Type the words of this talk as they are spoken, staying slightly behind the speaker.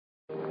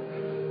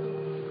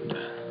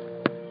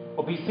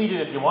be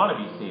seated if you want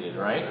to be seated,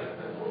 right?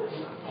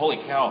 Holy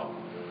cow.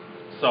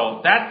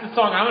 So that's the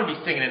song I'm going to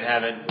be singing in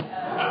heaven.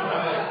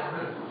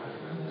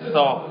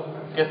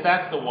 So I guess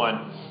that's the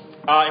one.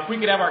 If we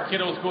could have our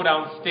kiddos go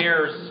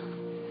downstairs.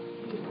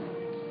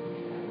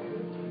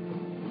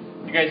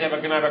 You guys are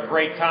going to have a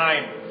great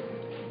time.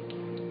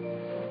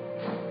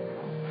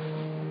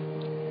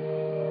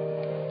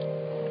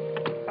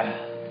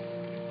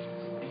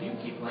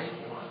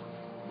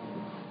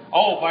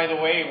 Oh, by the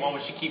way, while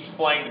she keeps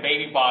playing the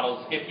baby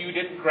bottles, if you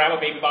didn't grab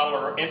a baby bottle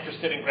or are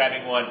interested in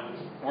grabbing one,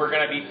 we're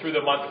going to be through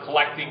the month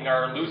collecting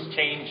our loose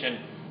change and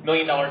 $1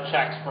 million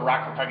checks for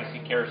Rockford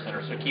Pregnancy Care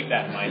Center. So keep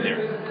that in mind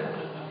there.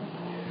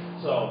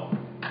 So,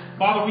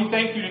 Father, we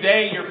thank you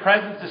today. Your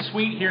presence is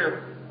sweet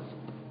here.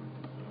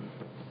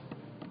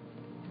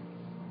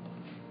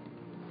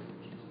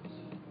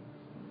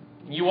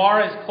 You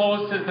are as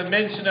close as the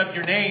mention of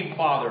your name,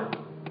 Father.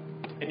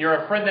 And you're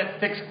a friend that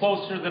sticks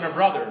closer than a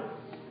brother.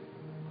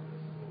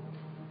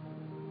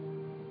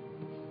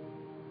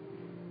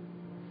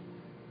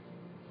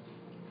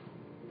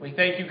 We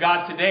thank you,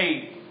 God,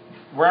 today,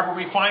 wherever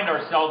we find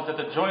ourselves, that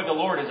the joy of the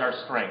Lord is our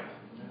strength.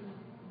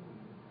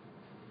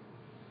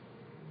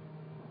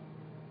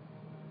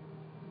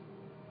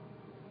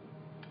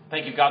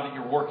 Thank you, God, that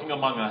you're working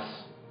among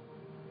us.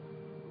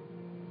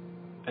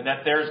 And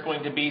that there's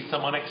going to be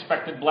some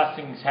unexpected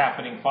blessings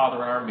happening, Father,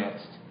 in our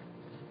midst.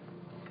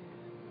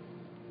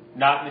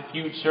 Not in the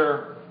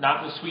future,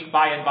 not in the sweet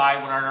by and by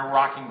when we're in a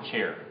rocking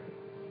chair.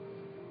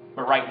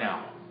 But right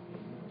now.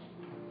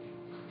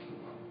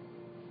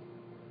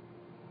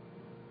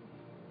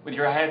 With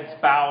your heads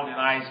bowed and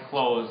eyes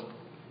closed,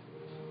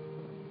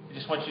 I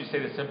just want you to say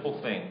the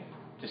simple thing.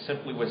 Just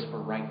simply whisper,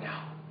 right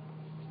now.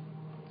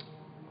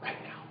 Right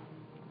now.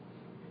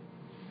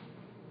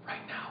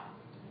 Right now.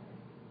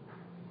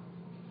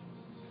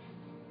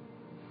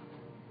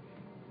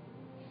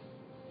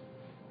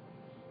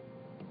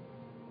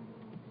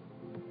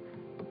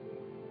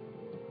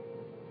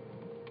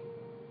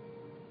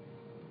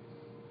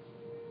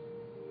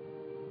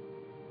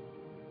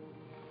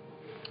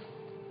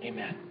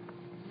 Amen.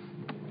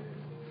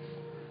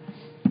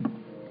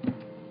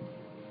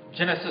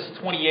 Genesis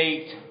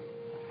 28.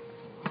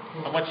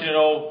 I want you to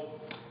know,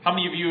 how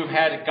many of you have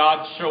had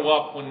God show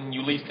up when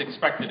you least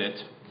expected it?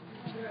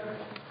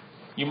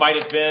 You might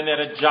have been at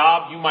a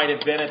job. You might have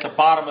been at the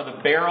bottom of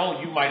the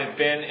barrel. You might have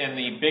been in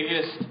the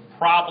biggest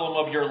problem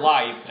of your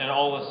life, and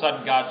all of a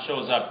sudden God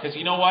shows up. Because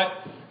you know what?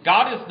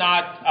 God is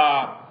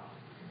not,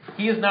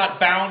 He is not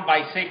bound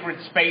by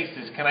sacred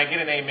spaces. Can I get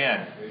an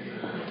amen?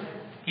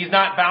 He's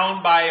not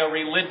bound by a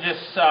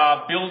religious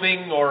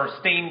building or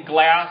stained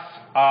glass.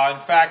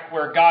 In fact,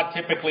 where God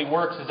typically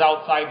works is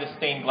outside the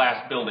stained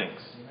glass buildings.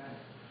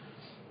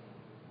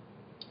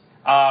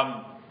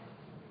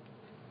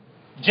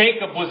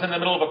 Jacob was in the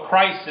middle of a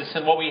crisis,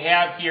 and what we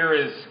have here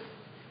is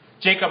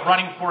Jacob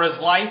running for his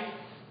life,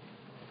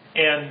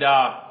 and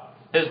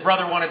his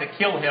brother wanted to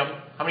kill him.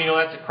 How many know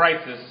that's a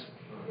crisis?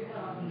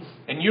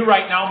 And you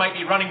right now might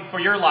be running for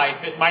your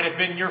life. It might have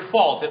been your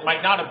fault. It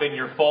might not have been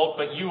your fault,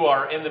 but you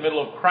are in the middle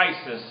of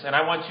crisis. And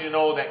I want you to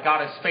know that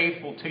God is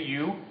faithful to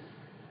you,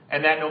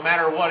 and that no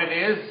matter what it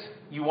is,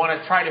 you want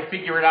to try to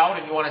figure it out,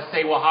 and you want to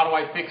say, well, how do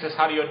I fix this?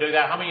 How do you do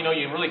that? How many of you know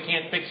you really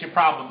can't fix your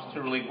problems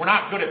truly? We're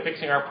not good at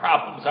fixing our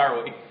problems,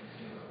 are we?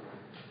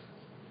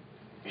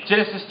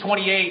 Genesis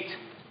 28.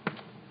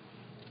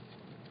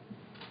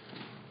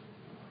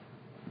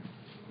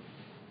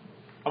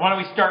 Why don't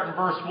we start in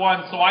verse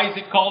 1? So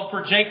Isaac called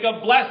for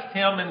Jacob, blessed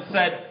him, and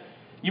said,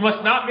 you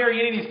must not marry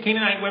any of these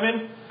Canaanite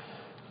women.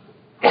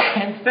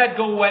 Instead,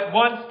 go at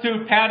once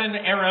to Paddan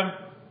Aram,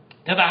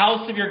 to the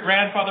house of your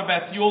grandfather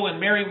Bethuel, and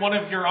marry one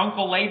of your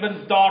uncle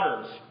Laban's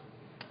daughters.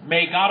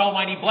 May God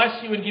Almighty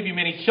bless you and give you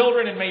many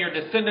children, and may your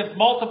descendants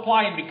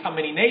multiply and become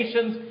many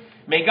nations.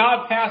 May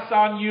God pass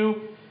on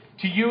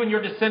to you and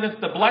your descendants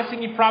the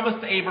blessing He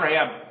promised to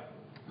Abraham.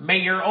 May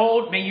you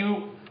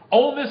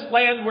own this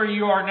land where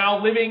you are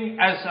now living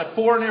as a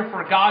foreigner,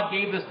 for God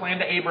gave this land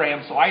to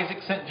Abraham. So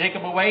Isaac sent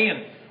Jacob away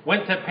and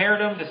went to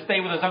Padan to stay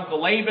with his uncle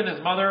Laban,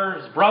 his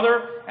mother's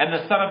brother, and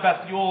the son of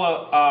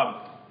Bethuel,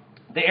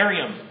 the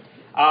Aram.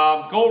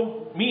 Why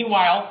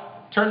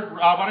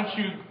don't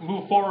you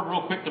move forward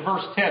real quick to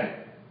verse 10.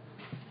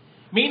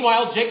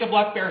 Meanwhile, Jacob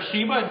left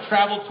Beersheba and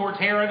traveled towards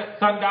Haran. At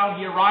sundown,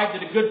 he arrived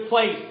at a good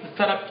place to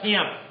set up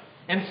camp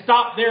and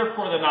stopped there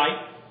for the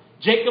night.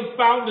 Jacob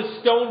found a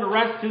stone to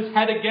rest his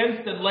head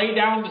against and lay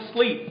down to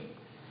sleep.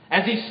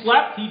 As he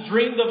slept, he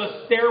dreamed of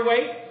a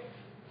stairway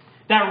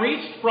that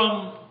reached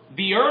from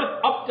the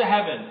earth up to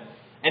heaven.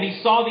 And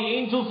he saw the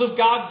angels of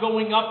God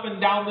going up and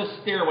down the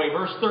stairway.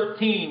 Verse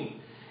 13.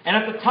 And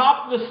at the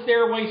top of the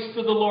stairway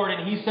stood the Lord,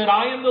 and He said,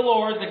 I am the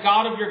Lord, the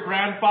God of your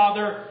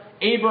grandfather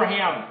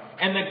Abraham,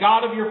 and the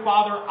God of your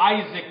father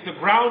Isaac. The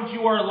ground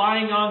you are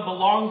lying on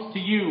belongs to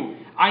you.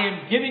 I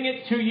am giving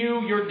it to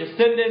you, your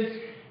descendants.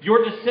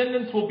 Your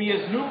descendants will be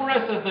as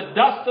numerous as the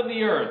dust of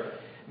the earth.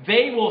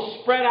 They will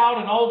spread out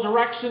in all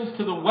directions,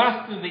 to the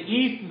west and the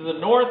east and to the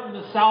north and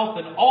the south,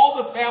 and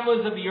all the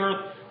families of the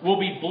earth will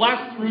be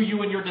blessed through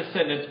you and your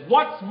descendants.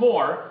 What's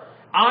more,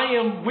 I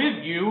am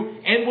with you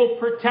and will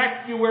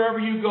protect you wherever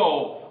you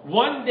go.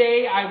 One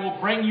day I will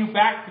bring you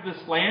back to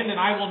this land, and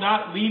I will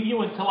not leave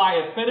you until I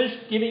have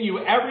finished giving you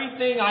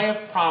everything I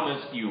have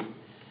promised you."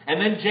 And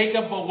then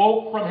Jacob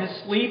awoke from his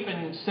sleep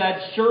and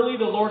said, "Surely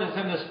the Lord is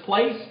in this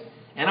place,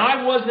 and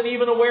I wasn't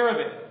even aware of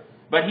it."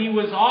 But he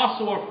was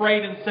also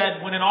afraid and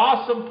said, "What an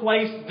awesome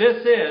place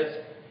this is!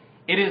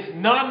 It is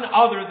none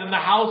other than the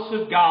house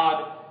of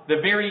God, the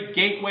very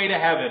gateway to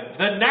heaven."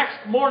 The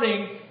next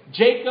morning,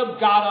 Jacob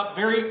got up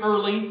very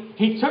early.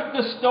 He took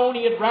the stone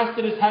he had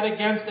rested his head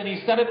against, and he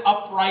set it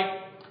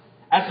upright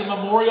as a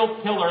memorial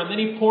pillar. And then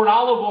he poured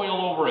olive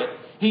oil over it.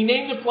 He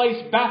named the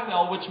place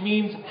Bethel, which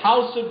means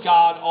house of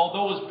God,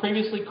 although it was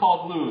previously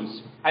called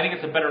Luz. I think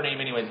it's a better name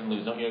anyways than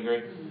Luz, don't you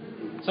agree?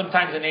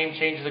 Sometimes a name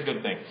change is a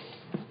good thing.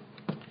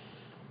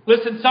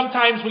 Listen,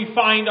 sometimes we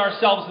find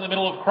ourselves in the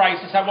middle of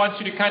crisis. I want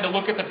you to kind of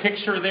look at the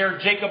picture there.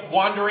 Jacob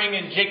wandering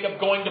and Jacob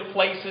going to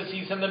places.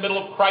 He's in the middle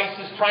of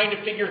crisis, trying to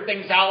figure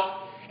things out.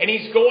 And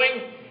he's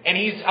going, and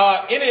he's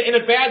in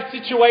a bad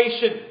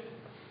situation.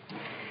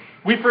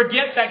 We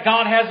forget that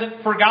God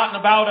hasn't forgotten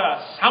about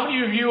us. How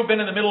many of you have been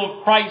in the middle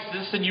of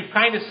crisis, and you've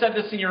kind of said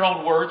this in your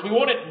own words? We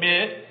won't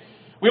admit it.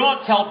 We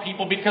won't tell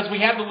people because we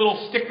have the little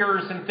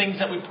stickers and things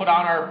that we put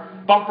on our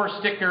bumper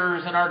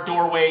stickers and our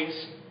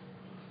doorways.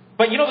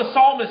 But you know, the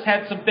psalmist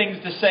had some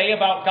things to say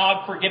about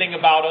God forgetting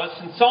about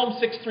us. And Psalm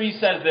 6:3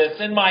 says this,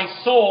 "And my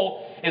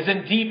soul is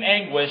in deep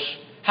anguish.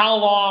 How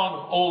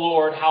long, O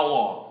Lord, how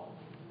long?"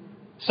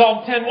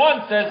 Psalm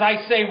 10:1 says, "I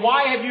say,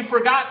 why have you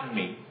forgotten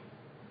me?"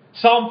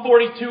 Psalm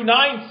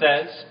 42:9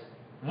 says,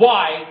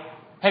 "Why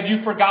have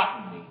you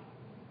forgotten me?"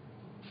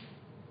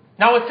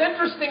 Now it's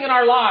interesting in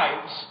our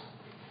lives,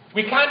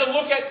 we kind of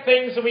look at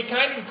things and we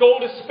kind of go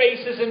to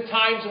spaces and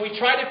times and we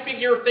try to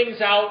figure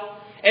things out.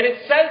 And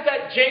it says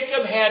that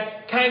Jacob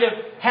had kind of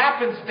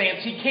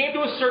happenstance. He came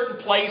to a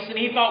certain place and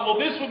he thought, well,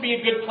 this would be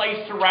a good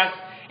place to rest.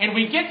 And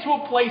we get to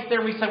a place there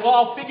and we say, well,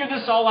 I'll figure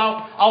this all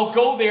out. I'll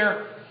go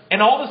there.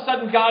 And all of a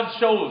sudden God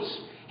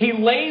shows. He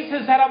lays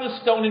his head on the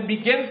stone and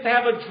begins to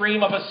have a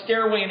dream of a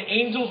stairway, and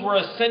angels were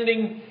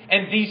ascending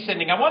and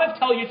descending. I want to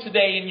tell you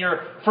today, in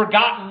your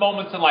forgotten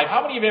moments in life,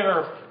 how many of you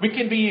ever, we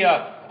can be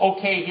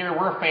okay here,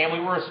 we're a family,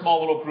 we're a small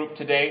little group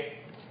today.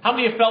 How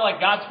many of you felt like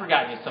God's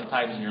forgotten you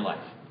sometimes in your life?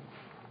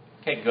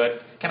 Okay,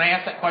 good. Can I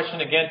ask that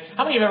question again?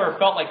 How many of you have ever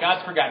felt like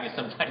God's forgotten you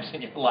sometimes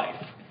in your life?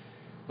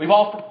 We've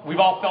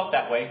all felt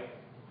that way.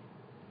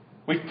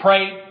 We've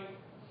prayed,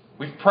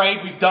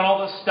 we've done all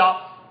this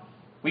stuff.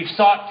 We've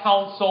sought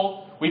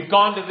counsel. We've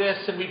gone to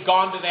this and we've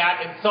gone to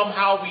that, and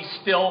somehow we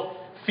still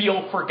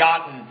feel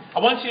forgotten. I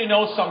want you to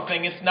know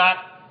something. It's not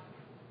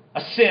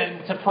a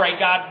sin to pray,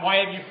 "God, why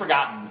have you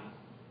forgotten me?"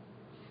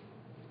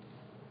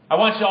 I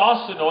want you to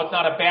also know it's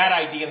not a bad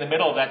idea in the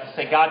middle of that to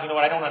say, "God, you know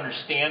what, I don't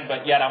understand,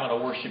 but yet I'm going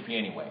to worship you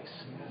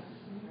anyways."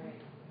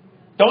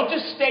 Don't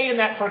just stay in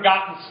that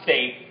forgotten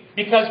state,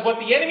 because what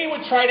the enemy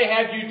would try to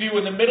have you do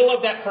in the middle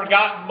of that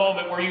forgotten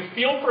moment where you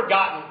feel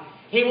forgotten,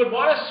 he would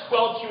want to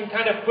squelch you and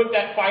kind of put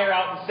that fire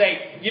out and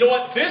say, "You know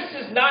what? This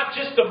is not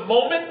just a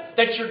moment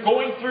that you're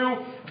going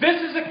through.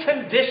 This is a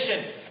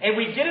condition." And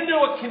we get into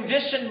a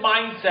conditioned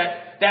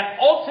mindset that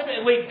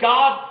ultimately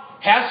God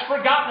has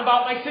forgotten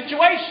about my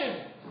situation.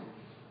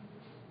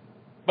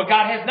 But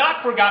God has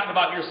not forgotten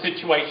about your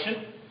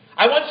situation.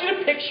 I want you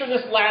to picture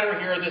this ladder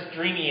here, this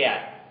dream he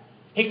had.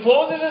 He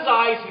closes his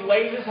eyes. He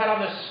lays his head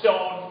on this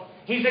stone.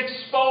 He's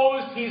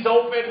exposed. He's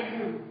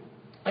open.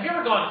 Have you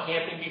ever gone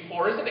camping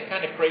before? Isn't it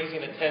kind of crazy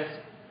and intense?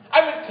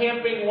 I went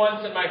camping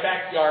once in my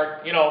backyard.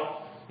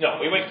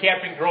 We went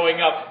camping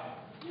growing up.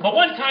 But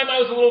one time I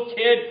was a little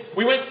kid.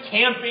 We went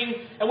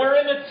camping, and we were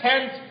in the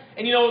tent.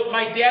 And,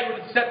 my dad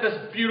would set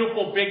this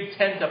beautiful big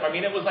tent up. I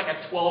mean, it was like a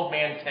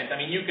 12-man tent. I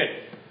mean, you could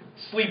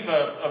sleep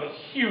a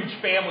huge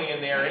family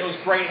in there. It was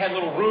great. It had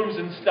little rooms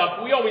and stuff.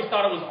 We always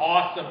thought it was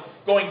awesome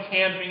going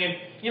camping. And,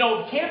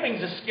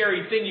 camping's a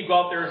scary thing. You go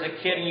out there as a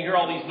kid and you hear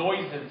all these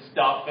noises and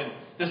stuff and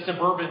the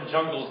suburban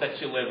jungles that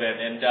you live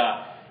in.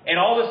 And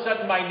all of a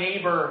sudden my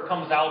neighbor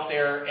comes out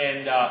there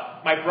and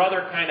my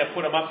brother kind of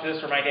put him up to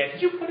this, or my dad.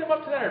 Did you put him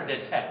up to that, or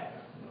did Ted?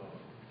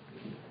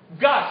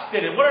 Gus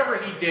did it. Whatever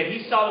he did,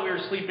 he saw that we were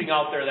sleeping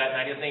out there that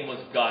night. His name was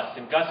Gus.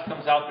 And Gus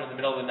comes out there in the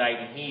middle of the night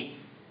and he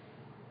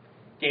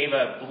gave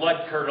a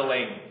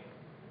blood-curdling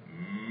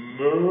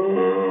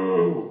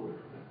moo.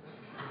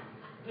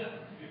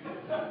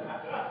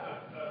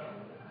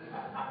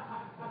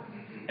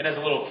 And as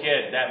a little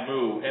kid, that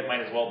moo, it might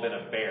as well have been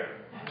a bear.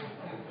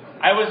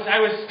 I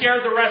was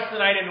scared the rest of the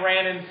night and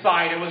ran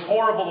inside. It was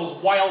horrible,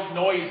 those wild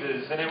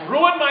noises, and it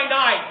ruined my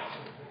night.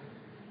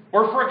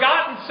 We're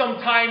forgotten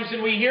sometimes,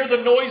 and we hear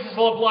the noises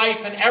of life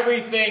and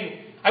everything.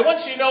 I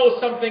want you to know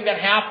something that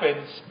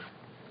happens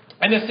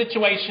in this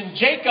situation.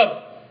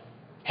 Jacob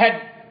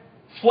had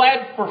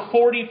fled for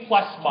 40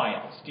 plus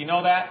miles. Do you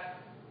know that?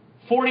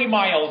 40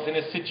 miles in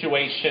a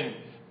situation.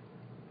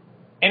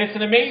 And it's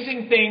an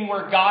amazing thing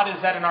where God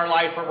is at in our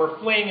life, where we're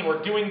fleeing and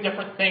we're doing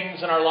different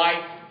things in our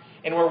life,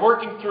 and we're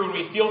working through and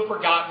we feel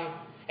forgotten.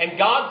 And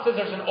God says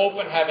there's an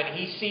open heaven.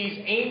 He sees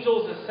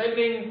angels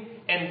ascending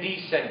and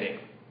descending.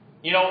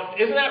 You know,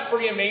 isn't that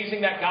pretty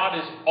amazing that God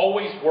is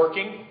always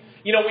working?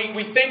 You know,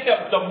 we think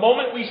that the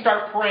moment we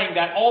start praying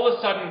that all of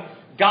a sudden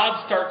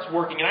God starts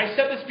working. And I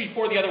said this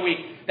before the other week,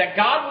 that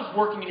God was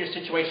working in your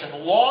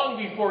situation long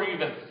before you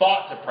even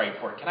thought to pray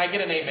for it. Can I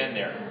get an amen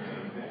there?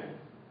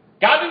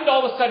 God didn't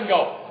all of a sudden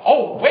go,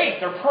 oh, wait,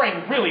 they're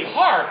praying really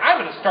hard. I'm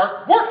going to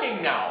start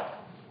working now.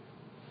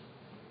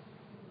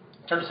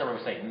 Turn to someone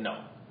and say,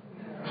 no.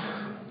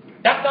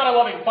 That's not a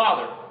loving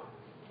Father.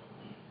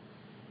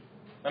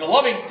 And a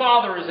loving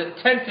Father is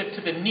attentive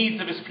to the needs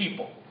of His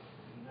people.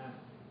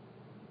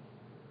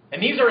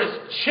 And these are His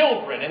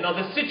children and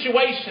the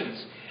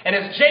situations. And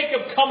as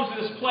Jacob comes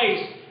to this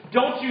place,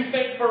 don't you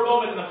think for a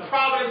moment in the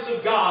providence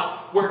of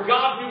God, where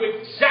God knew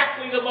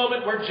exactly the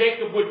moment where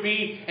Jacob would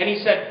be, and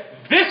He said,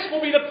 this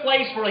will be the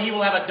place where he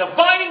will have a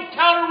divine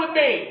encounter with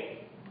me.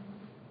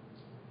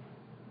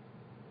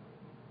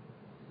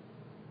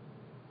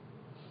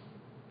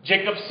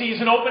 Jacob sees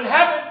an open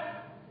heaven.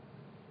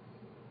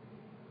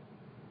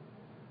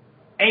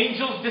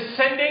 Angels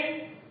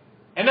descending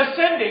and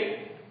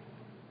ascending.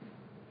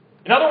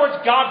 In other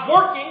words, God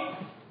working,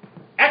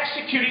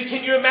 executing.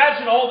 Can you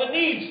imagine all the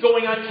needs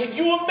going on? Can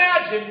you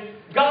imagine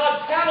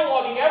God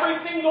cataloging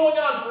everything going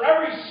on for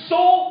every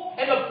soul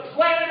and the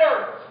planet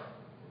Earth?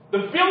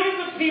 The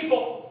billions of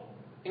people.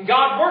 And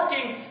God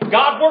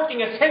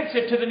working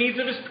attentive to the needs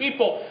of His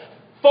people.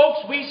 Folks,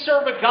 we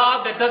serve a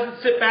God that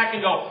doesn't sit back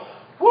and go,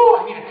 whew,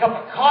 I need a cup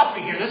of coffee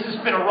here. This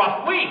has been a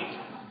rough week.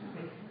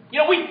 You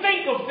know, we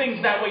think of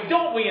things that way,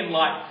 don't we, in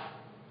life?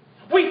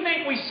 We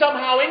think we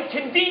somehow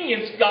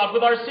inconvenience God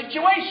with our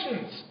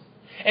situations.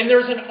 And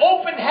there's an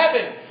open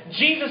heaven.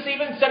 Jesus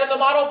even said in the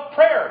model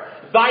prayer,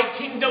 Thy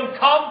kingdom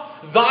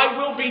come, Thy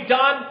will be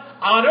done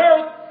on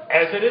earth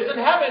as it is in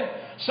heaven.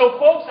 So,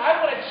 folks,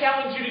 I want to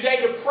challenge you today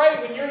to pray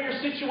when you're in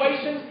your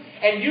situations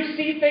and you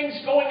see things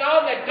going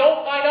on that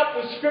don't line up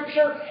with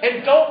Scripture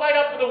and don't line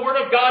up with the Word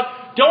of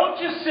God. Don't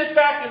just sit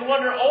back and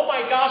wonder, oh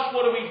my gosh,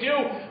 what do we do?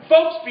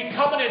 Folks,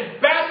 become an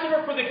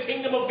ambassador for the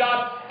kingdom of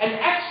God and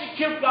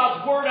execute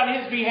God's Word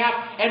on His behalf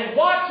and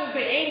watch as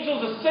the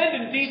angels ascend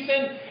and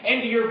descend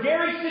into your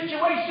very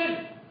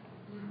situation.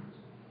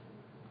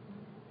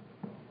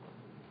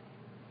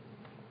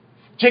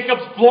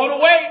 Jacob's blown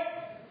away.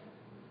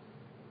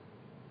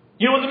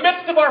 You know, in the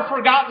midst of our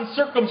forgotten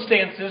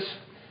circumstances,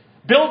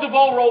 Bill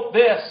DeVoe wrote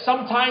this,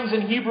 sometimes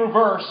in Hebrew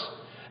verse,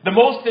 the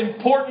most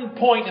important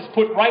point is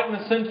put right in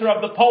the center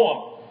of the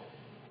poem.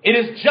 It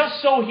is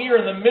just so here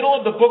in the middle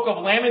of the book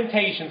of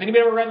Lamentations. Anybody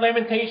ever read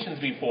Lamentations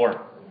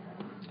before?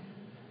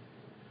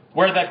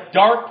 Where the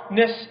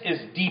darkness is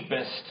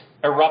deepest,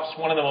 erupts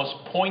one of the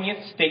most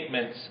poignant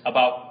statements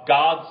about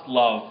God's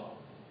love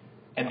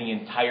and the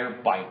entire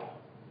Bible.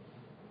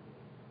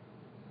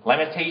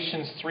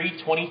 Lamentations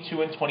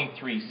 3:22 and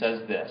 23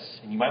 says this,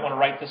 and you might want to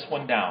write this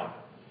one down.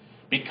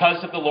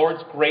 Because of the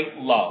Lord's great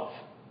love,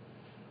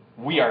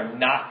 we are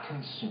not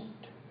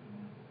consumed.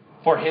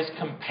 For His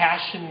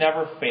compassion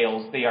never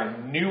fails. They are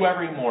new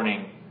every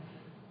morning.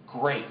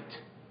 Great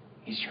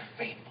is your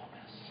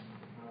faithfulness.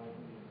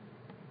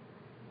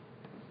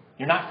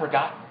 You're not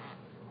forgotten.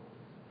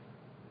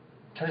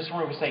 Turn to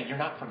someone and say, you're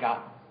not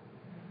forgotten.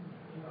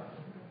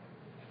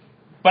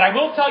 But I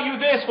will tell you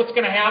this, what's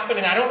going to happen,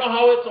 and I don't know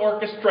how it's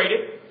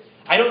orchestrated.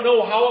 I don't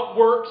know how it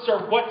works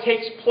or what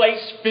takes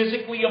place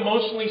physically,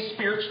 emotionally,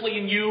 spiritually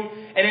in you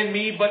and in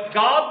me, but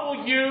God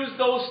will use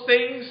those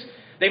things.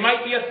 They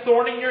might be a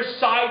thorn in your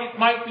side. It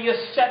might be a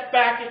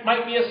setback. It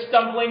might be a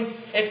stumbling.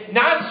 It's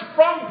not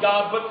from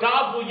God, but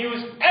God will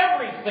use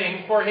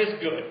everything for His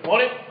good.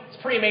 Won't it?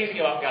 It's pretty amazing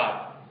about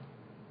God.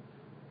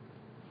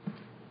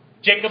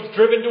 Jacob's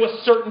driven to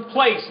a certain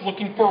place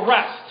looking for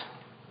rest.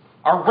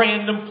 Our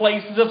random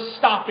places of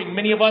stopping.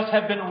 Many of us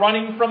have been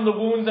running from the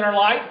wounds in our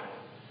life.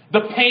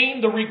 The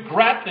pain, the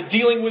regret, the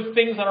dealing with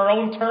things on our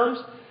own terms.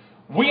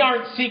 We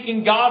aren't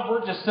seeking God.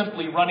 We're just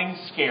simply running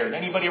scared.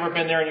 Anybody ever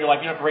been there in your life?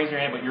 You don't have to raise your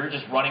hand, but you're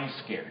just running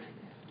scared.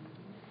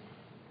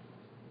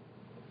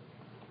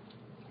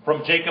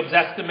 From Jacob's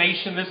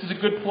estimation, this is a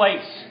good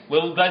place.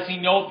 Little does he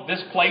know that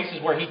this place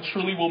is where he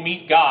truly will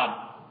meet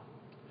God.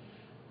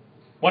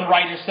 One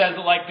writer says it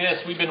like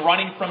this: we've been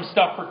running from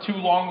stuff for too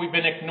long, we've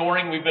been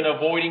ignoring, we've been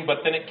avoiding, but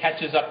then it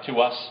catches up to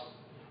us.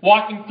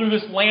 Walking through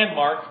this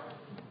landmark,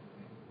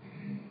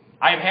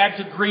 I have had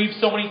to grieve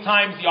so many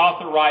times, the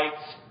author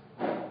writes,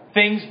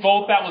 things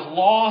both that was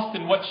lost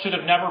and what should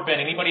have never been.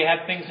 Anybody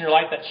had things in your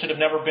life that should have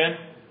never been?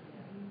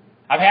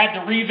 I've had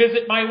to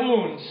revisit my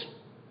wounds,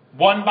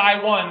 one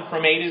by one,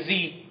 from A to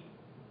Z.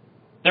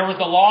 There was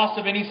the loss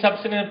of any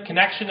substantive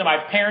connection to my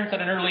parents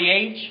at an early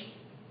age.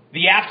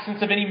 The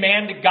absence of any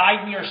man to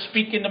guide me or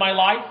speak into my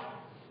life.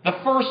 The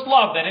first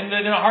love that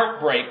ended in a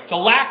heartbreak. The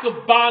lack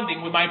of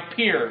bonding with my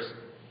peers.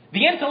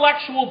 The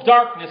intellectual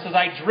darkness as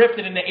I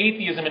drifted into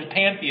atheism and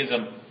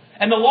pantheism.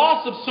 And the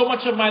loss of so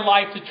much of my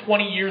life to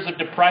 20 years of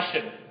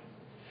depression.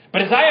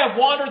 But as I have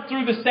wandered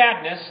through the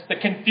sadness, the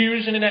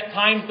confusion, and at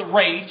times the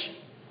rage,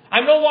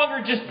 I'm no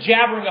longer just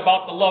jabbering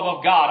about the love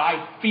of God.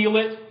 I feel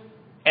it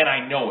and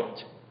I know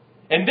it.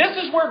 And this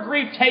is where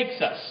grief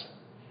takes us.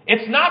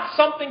 It's not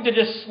something to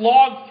just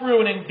slog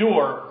through and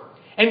endure.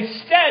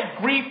 Instead,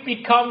 grief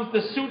becomes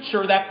the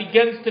suture that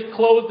begins to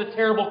close the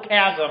terrible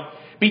chasm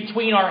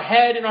between our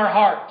head and our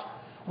heart.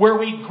 Where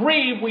we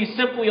grieve, we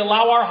simply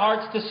allow our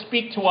hearts to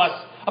speak to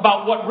us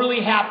about what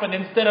really happened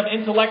instead of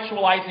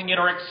intellectualizing it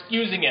or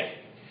excusing it.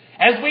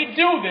 As we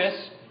do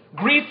this,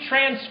 grief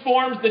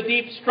transforms the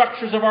deep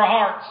structures of our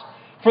hearts.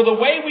 For the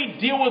way we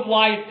deal with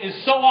life is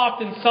so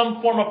often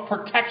some form of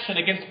protection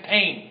against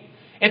pain.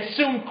 It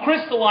soon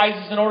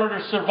crystallizes in order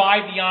to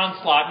survive the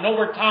onslaught, and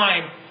over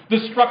time,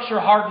 the structure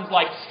hardens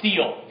like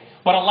steel.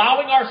 But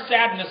allowing our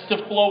sadness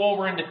to flow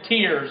over into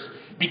tears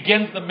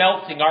begins the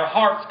melting. Our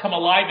hearts come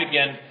alive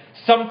again,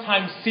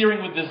 sometimes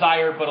searing with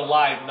desire, but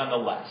alive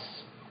nonetheless.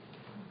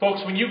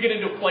 Folks, when you get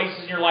into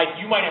places in your life,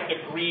 you might have to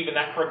grieve in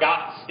that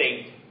forgotten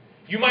state.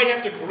 You might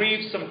have to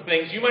grieve some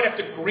things. You might have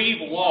to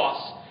grieve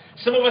loss.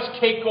 Some of us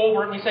take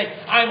over and we say,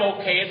 I'm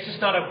okay, it's just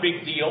not a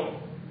big deal.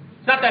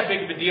 It's not that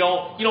big of a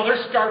deal. You know,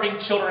 there's starving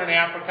children in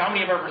Africa. How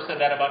many have ever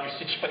said that about your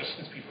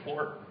situations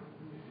before?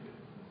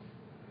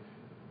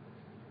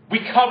 We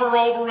cover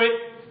over it.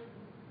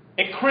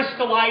 It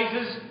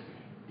crystallizes.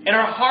 And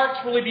our hearts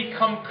really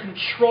become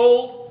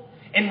controlled.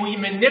 And we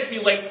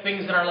manipulate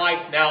things in our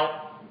life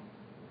now.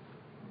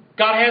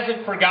 God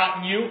hasn't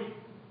forgotten you.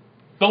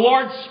 The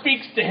Lord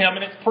speaks to him,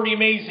 and it's pretty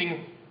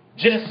amazing.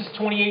 Genesis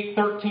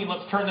 28:13.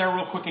 Let's turn there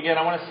real quick again.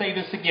 I want to say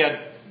this again,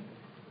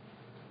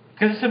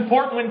 because it's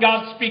important when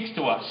God speaks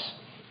to us.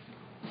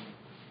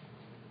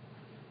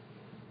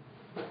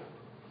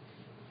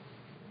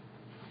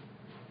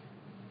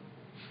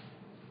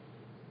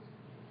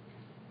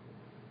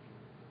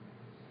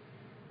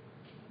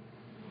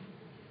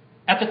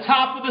 At the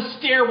top of the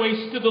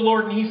stairway stood the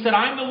Lord, and he said,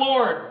 I'm the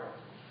Lord,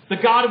 the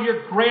God of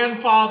your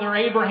grandfather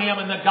Abraham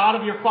and the God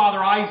of your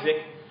father Isaac.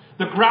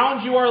 The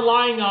ground you are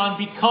lying on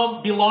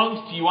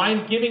belongs to you. I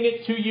am giving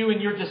it to you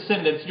and your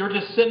descendants. Your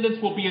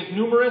descendants will be as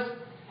numerous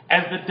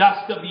as the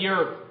dust of the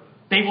earth.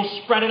 They will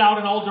spread it out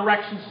in all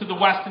directions, to the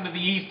west and to the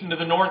east and to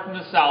the north and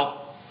the south.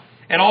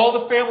 And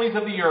all the families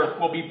of the earth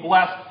will be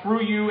blessed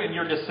through you and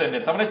your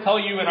descendants. I'm going to tell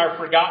you, in our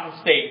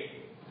forgotten state,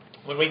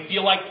 when we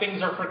feel like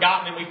things are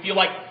forgotten and we feel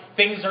like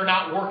things are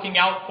not working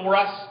out for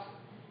us,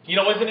 you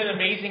know, isn't it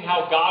amazing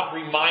how God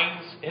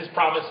reminds his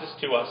promises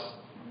to us?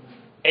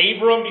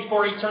 Abram,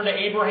 before he turned to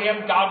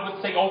Abraham, God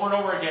would say over and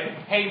over again,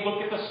 hey,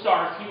 look at the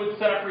stars. He would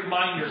set up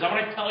reminders. I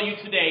want to tell you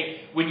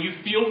today, when you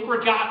feel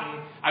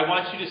forgotten, I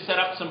want you to set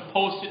up some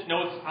post-it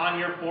notes on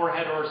your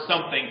forehead or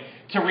something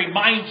to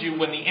remind you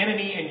when the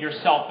enemy and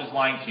yourself is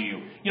lying to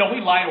you. You know,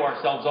 we lie to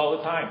ourselves all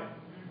the time.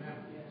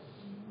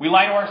 We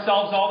lie to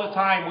ourselves all the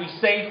time. We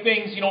say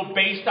things, you know,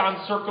 based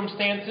on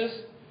circumstances.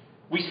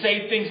 We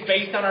say things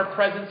based on our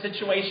present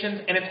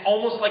situations, and it's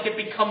almost like it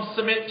becomes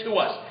cement to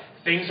us.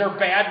 Things are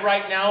bad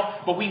right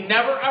now, but we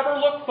never ever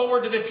look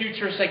forward to the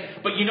future and say,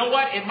 but you know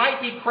what? It might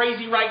be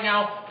crazy right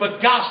now,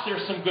 but gosh,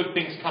 there's some good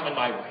things coming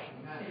my way.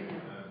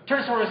 Turn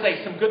to someone and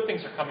say, some good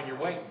things are coming your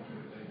way.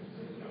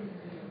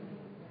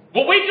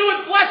 What we do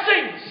with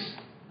blessings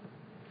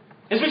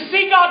is we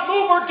see God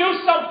move or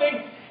do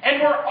something,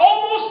 and we're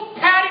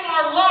almost padding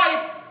our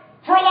life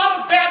for a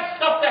lot of bad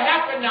stuff to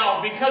happen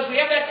now, because we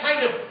have that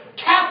kind of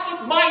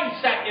Catholic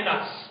mindset in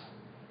us.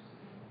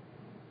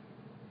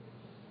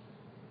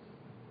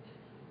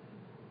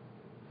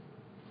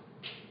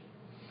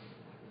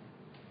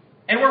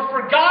 And we're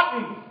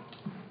forgotten.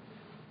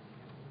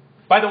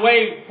 By the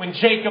way, when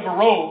Jacob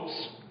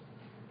arose,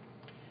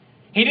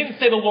 he didn't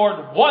say the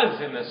Lord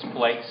was in this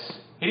place.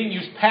 He didn't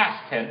use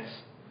past tense.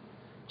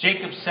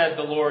 Jacob said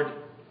the Lord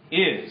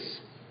is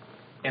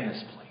in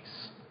this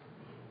place.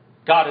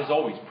 God is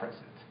always present.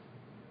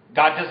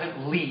 God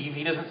doesn't leave.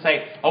 He doesn't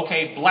say,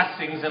 okay,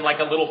 blessings, and like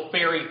a little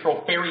fairy,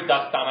 throw fairy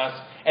dust on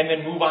us and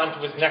then move on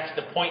to his next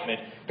appointment.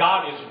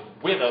 God is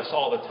with us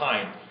all the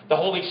time. The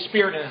Holy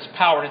Spirit and his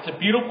power. And it's a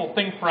beautiful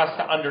thing for us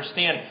to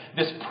understand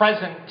this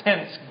present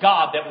tense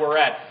God that we're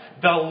at.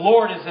 The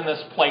Lord is in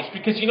this place.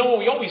 Because you know what?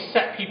 We always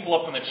set people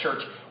up in the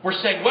church. We're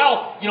saying,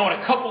 well, you know, in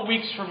a couple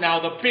weeks from now,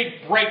 the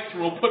big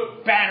breakthrough, we'll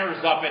put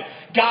banners up and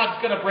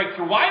God's going to break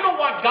through. Well, I don't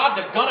want God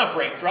to gonna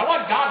break through. I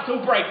want God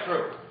to break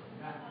through.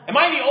 Am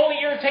I the only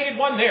irritated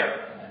one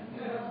there?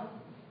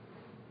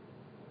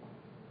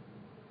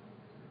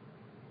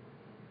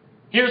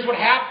 Here's what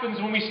happens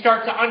when we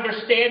start to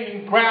understand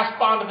and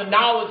grasp onto the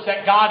knowledge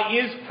that God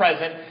is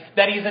present,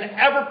 that he's an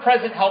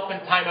ever-present help in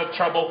time of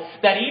trouble,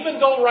 that even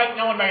though right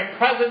now in my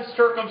present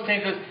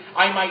circumstances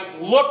I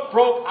might look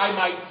broke, I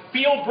might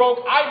feel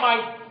broke, I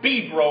might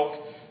be broke,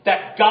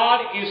 that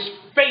God is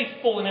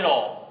faithful in it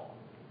all.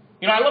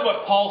 You know, I love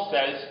what Paul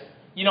says.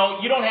 You know,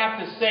 you don't have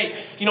to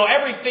say, you know,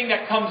 everything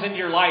that comes into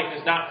your life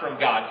is not from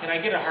God. Can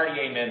I get a hearty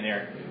amen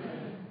there?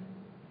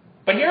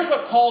 But here's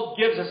what Paul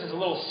gives us as a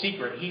little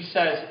secret. He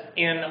says,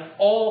 in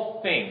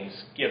all things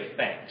give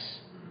thanks.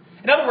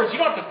 In other words, you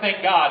don't have to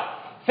thank God.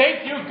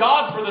 Thank you,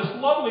 God, for this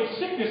lovely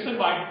sickness in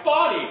my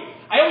body.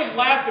 I always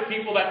laugh at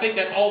people that think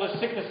that all this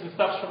sickness and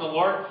stuff's from the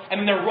Lord, and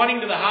then they're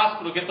running to the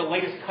hospital to get the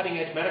latest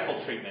cutting-edge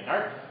medical treatment.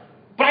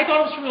 But I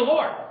thought it was from the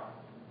Lord.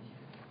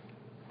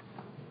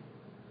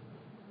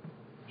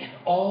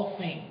 all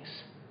things,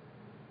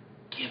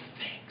 give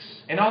thanks.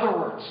 In other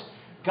words,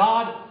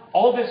 God,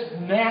 all this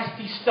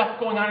nasty stuff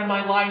going on in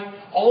my life,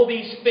 all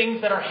these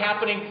things that are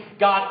happening,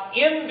 God,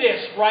 in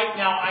this right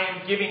now I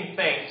am giving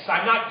thanks.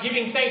 I'm not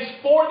giving thanks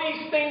for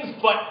these things,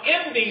 but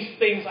in these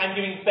things I'm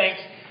giving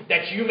thanks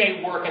that you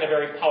may work in a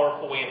very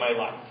powerful way in my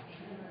life.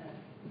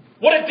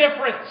 What a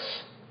difference!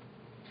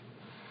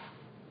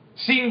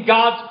 Seeing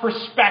God's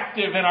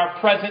perspective in our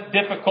present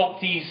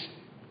difficulties.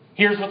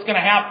 Here's what's going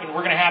to happen.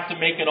 We're going to have to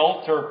make an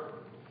altar.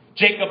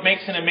 Jacob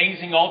makes an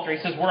amazing altar.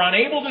 He says, we're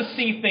unable to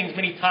see things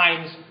many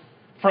times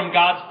from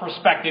God's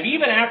perspective,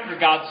 even after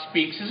God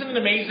speaks. Isn't it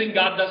amazing?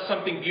 God does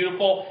something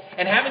beautiful.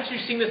 And haven't you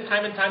seen this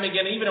time and time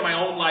again, even in my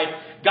own life?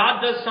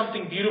 God does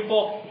something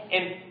beautiful.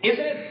 And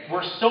isn't it,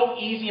 we're so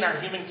easy in our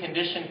human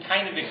condition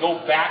kind of to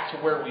go back to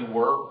where we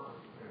were.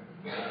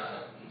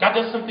 God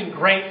does something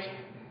great.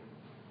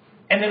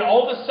 And then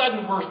all of a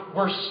sudden,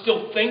 we're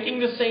still thinking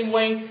the same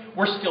way.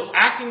 We're still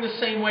acting the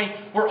same way.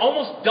 We're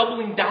almost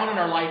doubling down in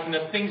our life in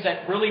the things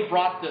that really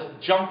brought the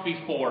junk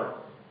before.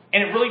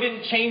 And it really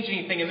didn't change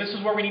anything. And this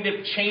is where we need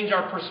to change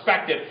our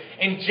perspective.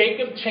 And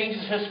Jacob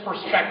changes his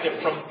perspective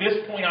from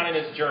this point on in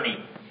his journey.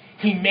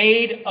 He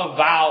made a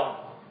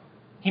vow.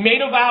 He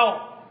made a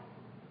vow.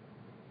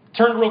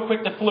 Turn real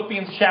quick to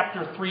Philippians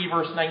chapter 3,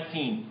 verse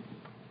 19.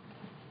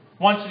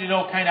 I want you to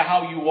know kind of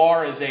how you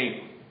are as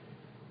a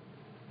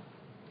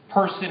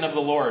person of the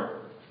Lord.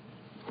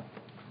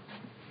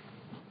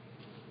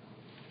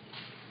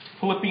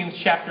 Philippians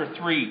chapter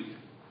 3,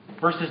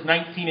 verses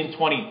 19 and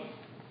 20.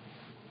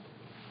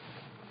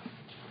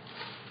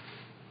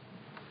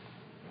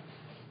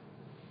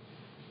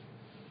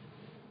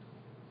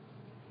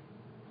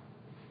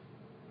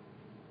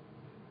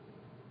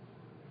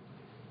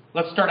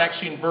 Let's start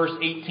actually in verse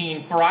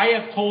 18. For I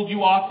have told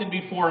you often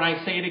before, and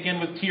I say it again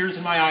with tears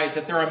in my eyes,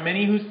 that there are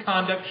many whose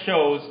conduct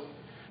shows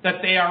that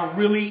they are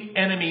really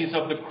enemies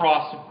of the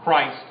cross of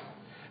Christ.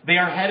 They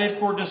are headed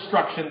for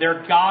destruction.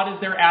 Their God is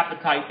their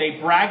appetite.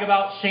 They brag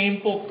about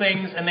shameful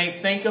things, and they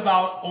think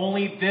about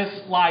only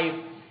this life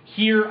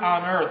here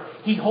on earth.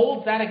 He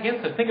holds that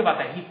against them. Think about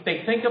that.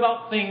 They think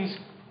about things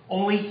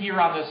only here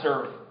on this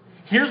earth.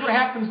 Here's what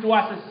happens to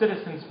us as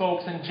citizens,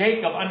 folks. And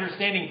Jacob,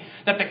 understanding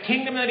that the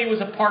kingdom that he was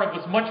a part of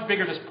was much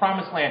bigger, this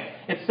promised land.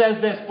 It says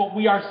this, but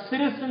we are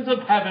citizens of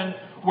heaven,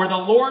 where the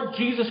Lord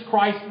Jesus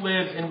Christ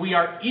lives, and we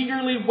are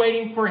eagerly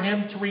waiting for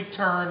him to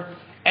return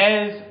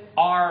as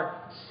our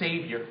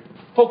Savior.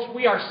 Folks,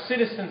 we are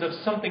citizens of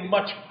something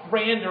much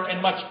grander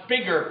and much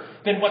bigger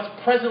than what's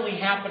presently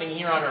happening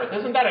here on earth.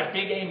 Isn't that a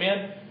big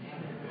amen?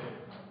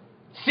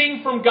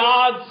 Seeing from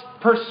God's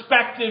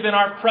perspective in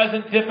our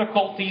present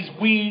difficulties,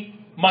 we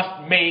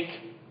must make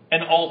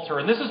an altar.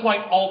 And this is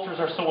why altars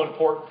are so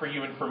important for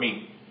you and for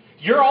me.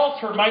 Your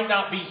altar might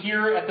not be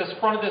here at this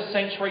front of this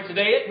sanctuary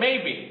today. It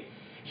may be.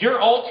 Your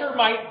altar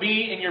might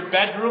be in your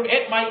bedroom.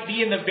 It might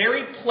be in the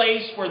very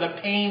place where the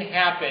pain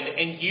happened.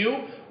 And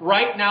you,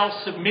 right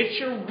now, submit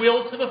your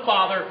will to the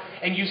Father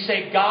and you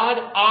say, God,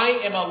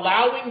 I am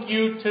allowing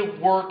you to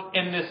work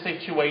in this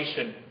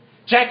situation.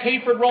 Jack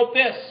Hayford wrote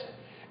this.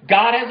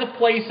 God has a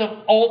place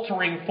of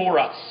altering for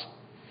us.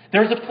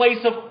 There's a place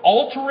of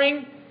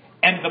altering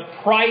and the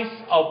price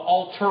of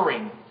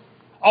altering.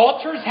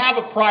 Altars have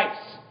a price.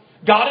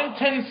 God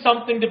intends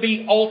something to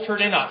be altered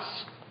in us.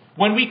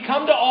 When we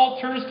come to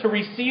altars to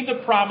receive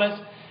the promise,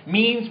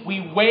 means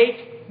we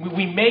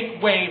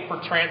make way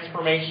for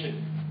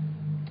transformation.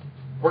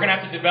 We're going to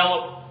have to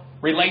develop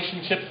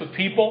relationships with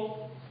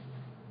people.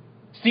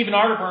 Stephen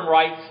Arterburn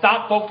writes,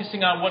 stop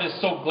focusing on what is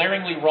so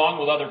glaringly wrong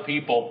with other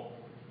people.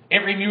 It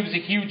removes a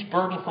huge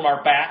burden from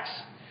our backs.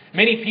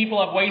 Many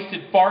people have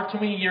wasted far too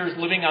many years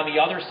living on the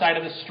other side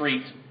of the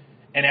street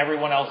in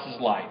everyone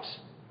else's lives.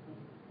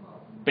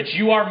 But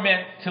you are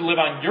meant to live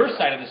on your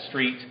side of the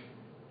street,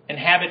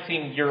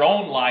 inhabiting your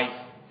own life,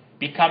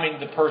 becoming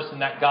the person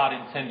that God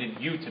intended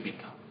you to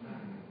become.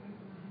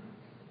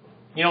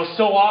 You know,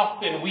 so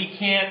often we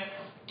can't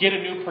get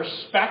a new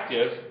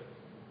perspective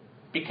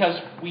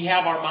because we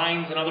have our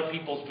minds in other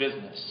people's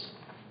business.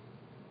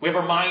 We have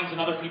our minds in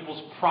other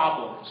people's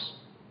problems.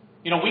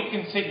 You know, we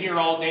can sit here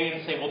all day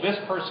and say, well, this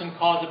person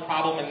caused a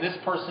problem and this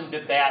person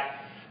did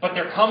that. But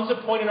there comes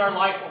a point in our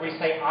life where we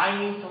say, I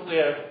need to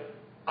live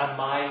on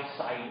my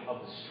side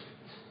of the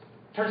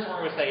street. Turn to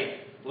someone and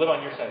say, live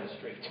on your side of the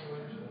street.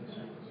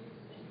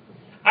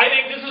 I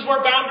think this is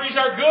where boundaries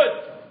are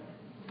good.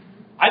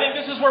 I think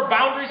this is where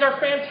boundaries are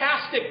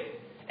fantastic.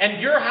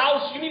 And your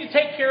house, you need to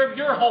take care of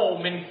your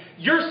home and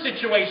your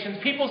situations.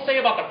 People say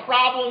about the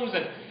problems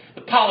and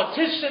the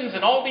politicians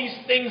and all these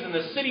things and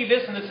the city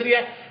this and the city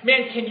that.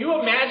 Man, can you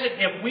imagine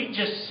if we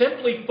just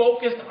simply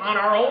focused on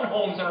our own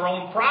homes and our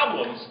own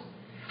problems,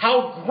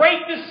 how great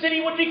this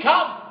city would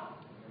become?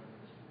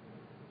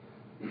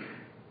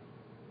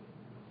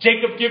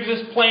 Jacob gives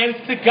his plans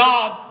to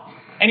God,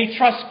 and he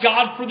trusts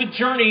God for the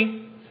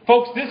journey.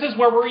 Folks, this is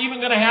where we're even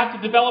going to have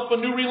to develop a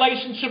new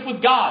relationship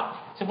with God.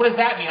 So what does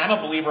that mean? I'm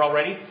a believer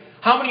already.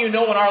 How many of you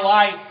know in our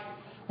life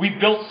we've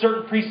built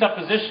certain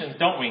presuppositions,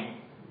 don't we?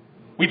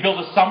 We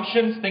build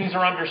assumptions, things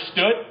are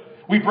understood.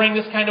 We bring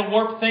this kind of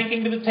warped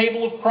thinking to the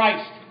table of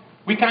Christ.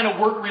 We kind of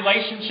work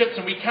relationships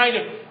and we kind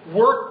of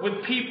work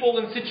with people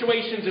and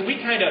situations and we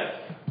kind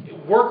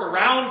of work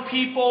around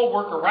people,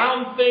 work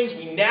around things.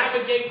 We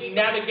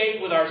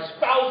navigate with our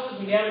spouses,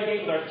 we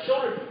navigate with our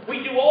children.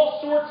 We do all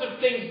sorts of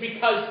things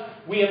because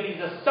we have these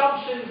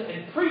assumptions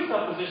and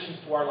presuppositions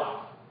to our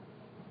life.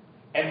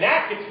 And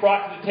that gets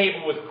brought to the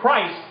table with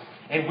Christ,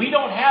 and we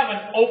don't have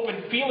an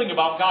open feeling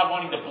about God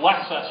wanting to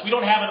bless us. We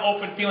don't have an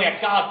open feeling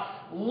that God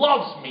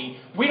loves me.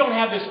 We don't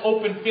have this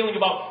open feeling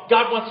about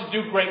God wants to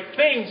do great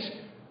things.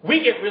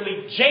 We get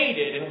really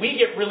jaded, and we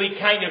get really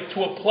kind of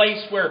to a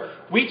place where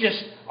we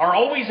just are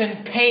always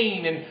in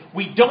pain, and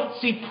we don't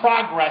see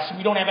progress, and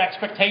we don't have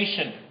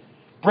expectation.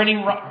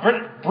 Brennan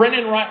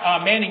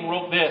Manning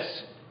wrote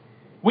this: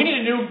 we need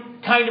a new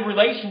kind of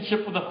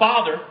relationship with the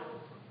Father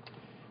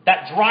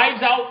that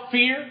drives out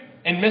fear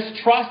and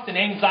mistrust and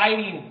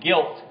anxiety and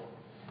guilt,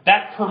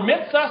 that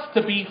permits us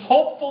to be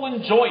hopeful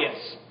and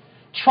joyous,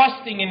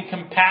 trusting and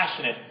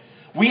compassionate.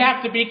 We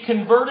have to be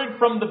converted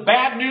from the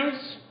bad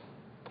news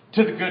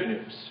to the good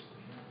news.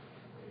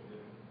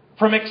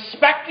 From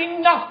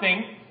expecting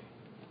nothing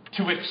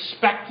to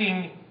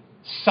expecting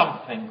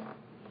something.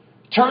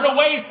 Turn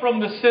away from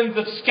the sins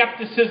of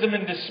skepticism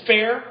and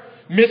despair,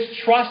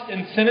 mistrust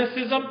and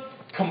cynicism,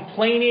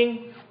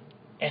 complaining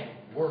and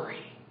worry.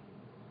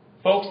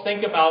 Folks,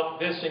 think about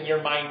this in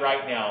your mind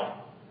right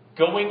now.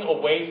 Going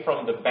away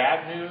from the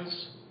bad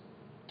news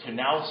to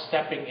now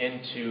stepping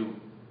into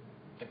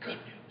the good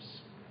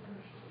news.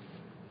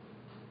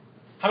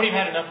 How many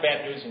have had enough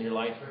bad news in your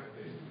life?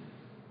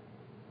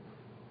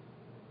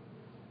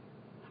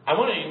 I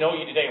want to know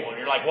you today when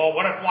you're like, well,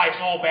 what if life's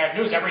all bad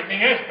news?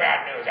 Everything is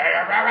bad news.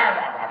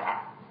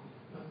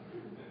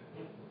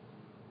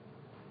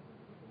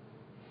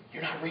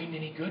 You're not reading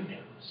any good news.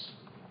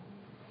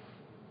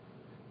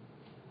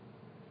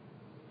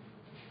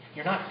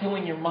 You're not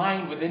filling your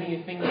mind with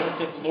anything that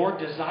the Lord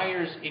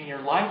desires in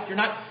your life.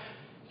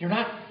 You're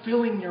not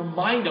filling your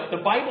mind up. The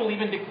Bible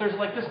even declares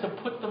like this, to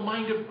put the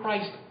mind of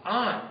Christ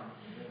on.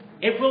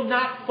 It will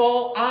not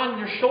fall on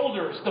your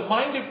shoulders. The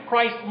mind of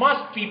Christ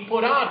must be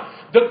put on.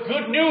 The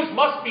good news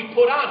must be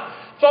put on.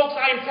 Folks,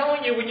 I am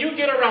telling you, when you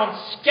get around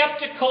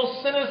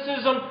skeptical,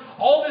 cynicism,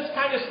 all this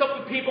kind of stuff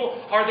with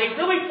people, are they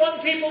really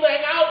fun people to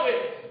hang out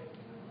with?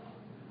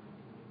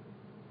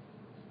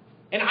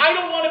 And I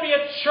don't want to be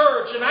a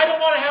church, and I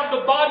don't want to have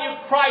the body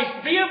of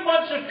Christ be a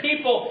bunch of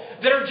people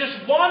that are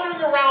just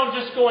wandering around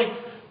just going,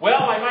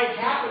 well, I might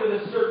happen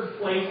in a certain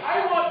place.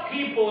 I want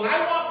people, and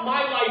I want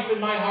my life and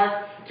my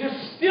heart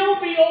to still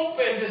be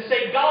open to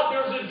say, God,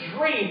 there's a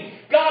dream.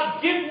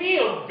 God, give me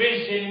a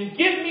vision.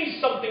 Give me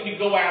something to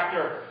go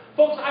after.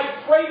 Folks,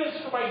 I pray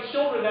this for my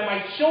children, that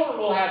my children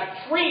will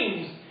have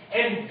dreams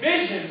and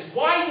visions.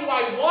 Why do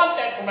I want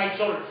that for my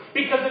children?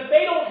 Because if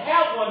they don't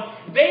have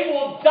one, they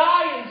will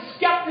die in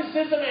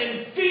skepticism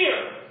and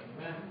fear.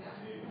 Amen.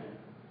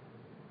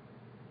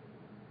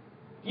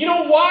 You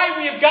know why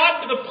we have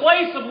gotten to the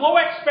place of low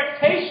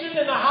expectation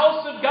in the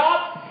house of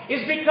God?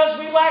 Is because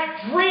we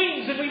lack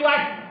dreams and we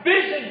lack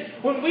vision,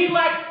 when we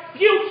lack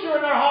future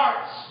in our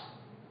hearts.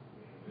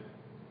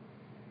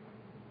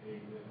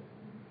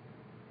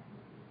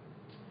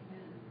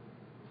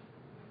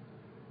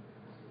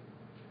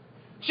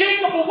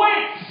 Jacob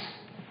awakes,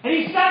 and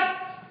he said,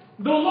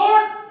 the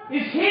Lord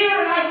is here,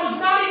 and I was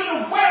not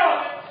even aware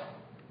of it.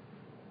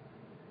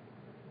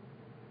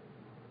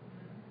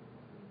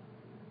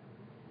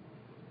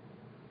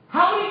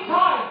 How many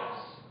times,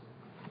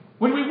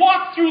 when we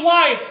walk through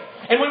life,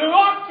 and when we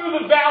walk through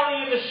the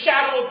valley in the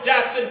shadow of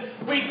death,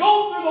 and we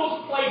go through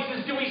those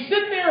places, do we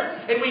sit there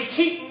and we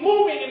keep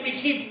moving and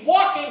we keep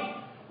walking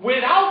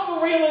without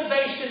the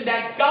realization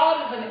that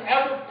God is an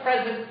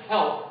ever-present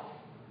help?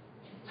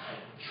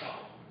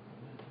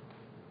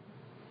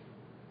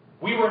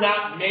 We were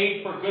not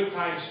made for good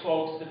times,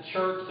 folks. The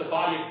church, the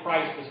body of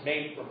Christ, was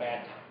made for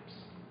bad times.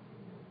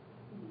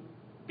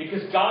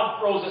 Because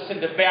God throws us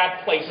into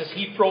bad places.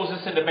 He throws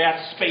us into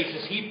bad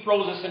spaces. He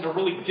throws us into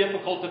really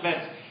difficult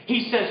events.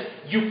 He says,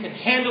 you can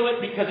handle it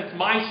because it's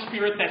my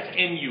Spirit that's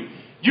in you.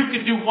 You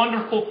can do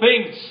wonderful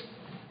things.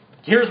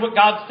 Here's what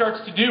God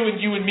starts to do in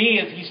you and me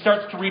as He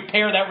starts to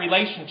repair that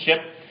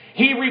relationship.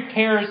 He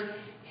repairs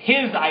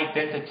His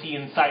identity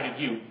inside of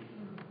you.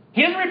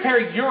 He doesn't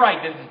repair your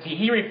identity.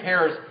 He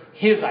repairs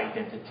His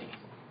identity.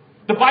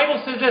 The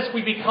Bible says this,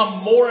 we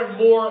become more and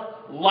more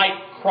like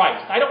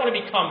Christ. I don't want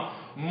to become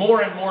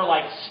more and more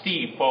like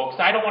Steve, folks.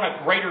 I don't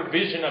want a greater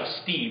vision of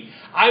Steve.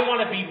 I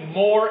want to be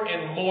more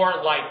and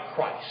more like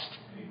Christ.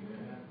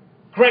 Amen.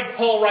 Greg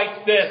Paul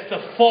writes this,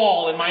 the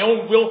fall in my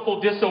own willful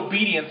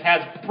disobedience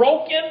has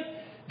broken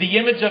the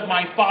image of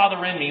my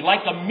Father in me,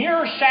 like a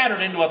mirror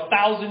shattered into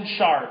 1,000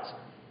 shards.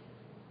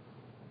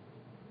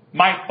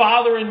 My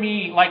Father in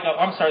me, like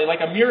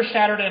a mirror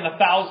shattered in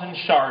 1,000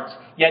 shards,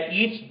 yet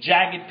each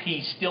jagged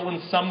piece still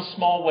in some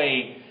small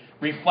way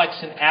reflects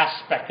an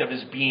aspect of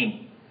His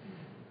being.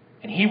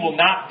 And He will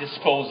not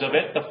dispose of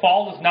it. The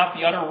fall is not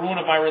the utter ruin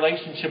of my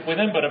relationship with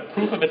Him, but a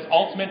proof of its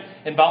ultimate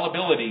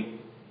infallibility.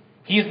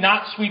 He is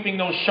not sweeping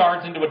those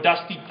shards into a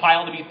dusty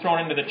pile to be thrown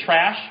into the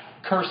trash,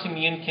 cursing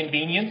the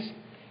inconvenience.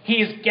 He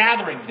is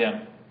gathering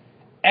them,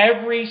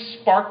 every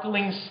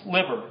sparkling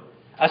sliver,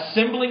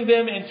 assembling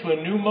them into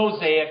a new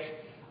mosaic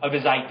of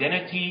His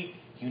identity,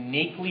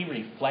 uniquely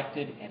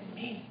reflected in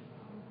me.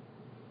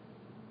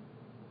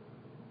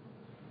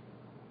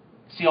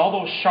 See, all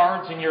those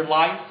shards in your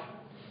life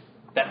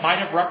that might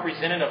have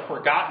represented a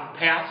forgotten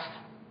past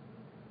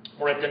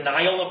or a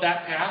denial of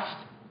that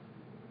past,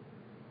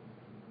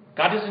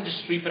 God doesn't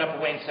just sweep it up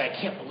away and say,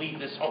 I can't believe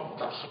this. Oh,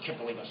 gosh, I can't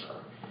believe this.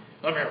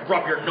 Let me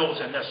rub your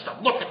nose in this stuff.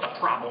 Look at the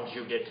problems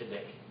you did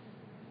today.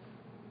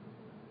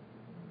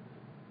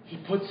 He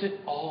puts it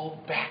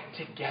all back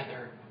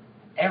together.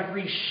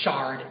 Every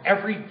shard,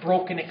 every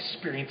broken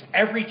experience,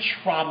 every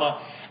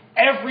trauma,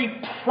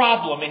 every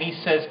problem. And He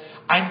says,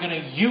 I'm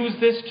going to use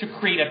this to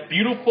create a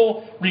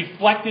beautiful,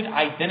 reflected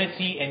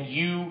identity in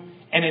you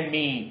and in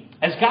me.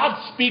 As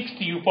God speaks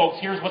to you, folks,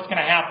 here's what's going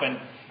to happen.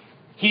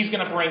 He's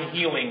going to bring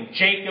healing.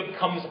 Jacob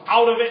comes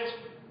out of it.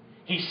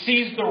 He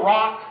sees the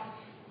rock.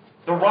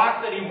 The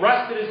rock that he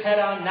rested his head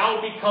on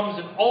now becomes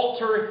an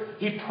altar.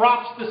 He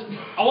props this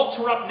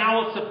altar up.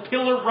 Now it's a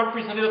pillar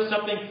representative of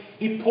something.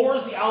 He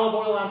pours the olive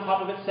oil on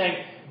top of it,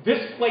 saying, this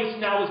place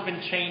now has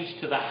been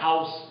changed to the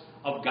house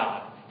of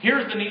God.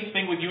 Here's the neat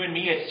thing with you and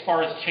me as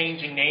far as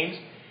changing names.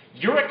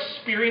 Your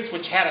experience,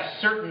 which had a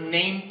certain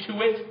name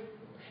to it,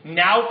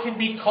 now can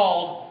be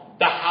called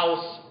the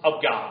house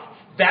of God.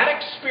 That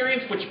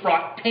experience which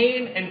brought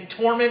pain and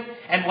torment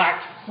and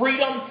lacked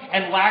freedom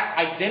and lacked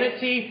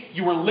identity,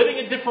 you were living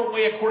a different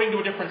way according to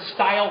a different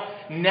style.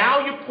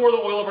 Now you pour the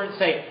oil over it and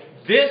say,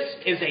 this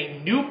is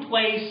a new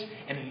place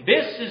and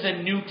this is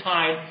a new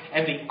time,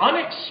 and the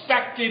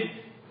unexpected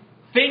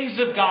things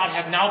of God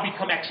have now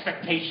become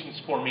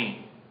expectations for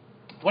me.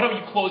 Why don't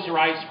you close your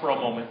eyes for a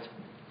moment?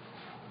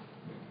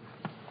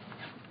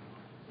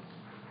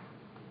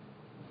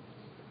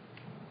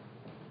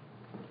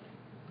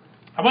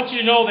 I want you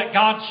to know that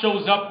God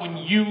shows up when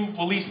you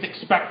will least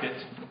expect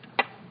it.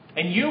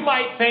 And you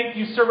might think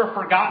you serve a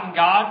forgotten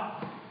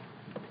God.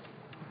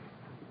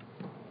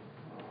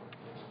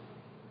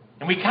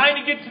 And we kind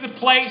of get to the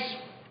place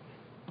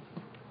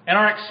in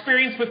our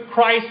experience with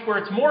Christ where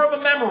it's more of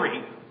a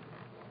memory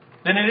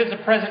than it is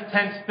a present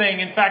tense thing.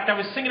 In fact, I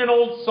was singing an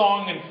old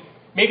song, and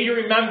maybe you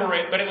remember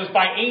it, but it was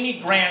by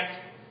Amy Grant.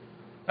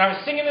 And I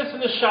was singing this in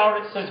the shower.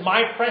 It says,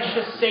 my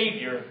precious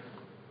Savior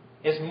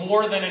is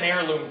more than an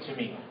heirloom to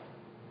me.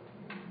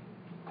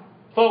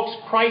 Folks,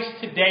 Christ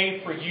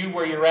today, for you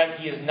where you're at,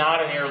 He is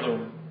not an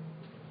heirloom.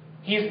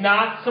 He is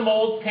not some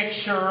old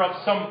picture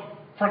of some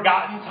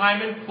forgotten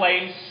time and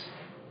place.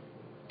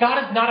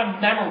 God is not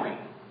a memory.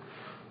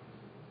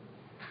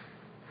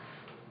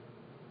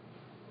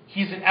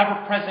 He's an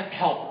ever-present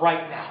help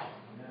right now.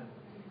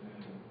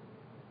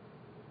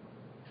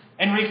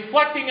 And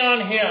reflecting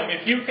on Him,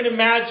 if you can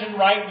imagine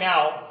right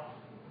now,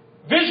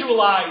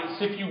 visualize,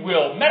 if you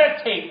will,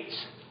 meditate.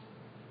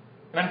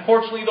 And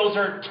unfortunately, those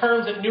are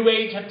terms that New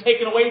Age have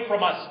taken away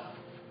from us.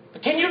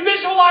 But can you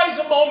visualize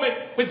a moment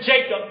with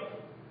Jacob?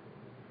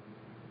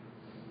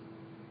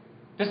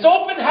 This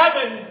open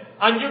heaven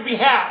on your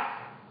behalf.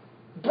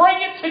 Bring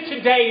it to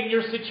today in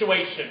your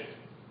situation.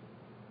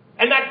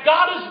 And that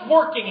God is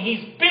working.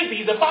 He's busy.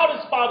 He's about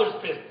His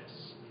Father's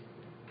business.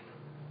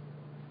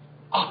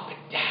 Up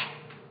and down.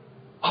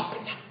 Up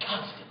and down.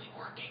 Constantly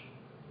working.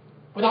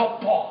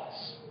 Without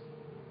pause.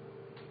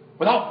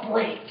 Without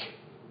break.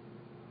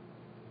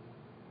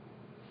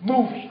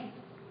 Moving,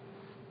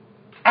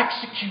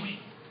 executing,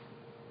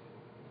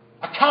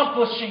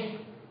 accomplishing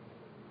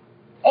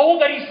all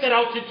that He set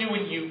out to do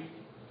in you.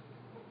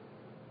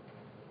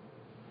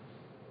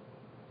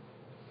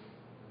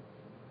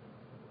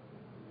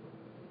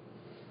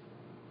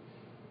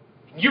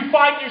 You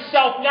find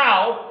yourself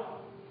now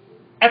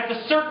at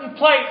the certain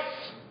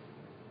place,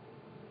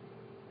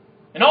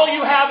 and all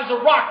you have is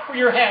a rock for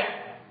your head.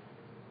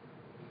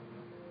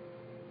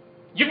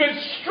 You've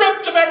been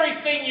stripped of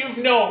everything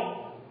you've known.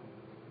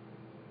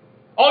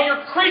 All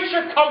your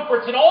creature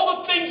comforts and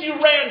all the things you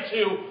ran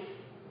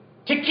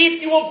to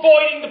keep you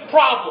avoiding the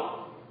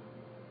problem.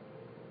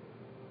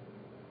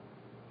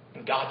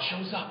 And God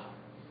shows up.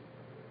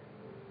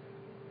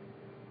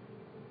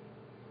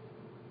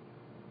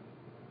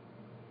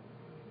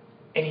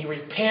 And He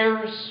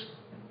repairs.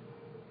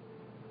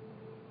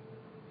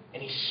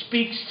 And He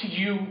speaks to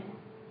you.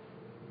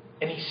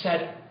 And He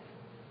said,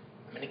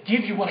 I'm going to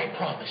give you what I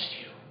promised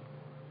you.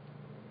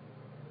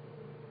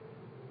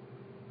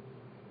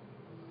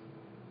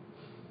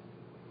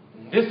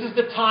 This is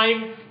the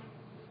time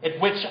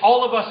at which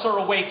all of us are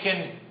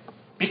awakened,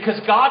 because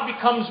God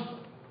becomes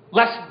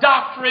less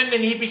doctrine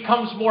and He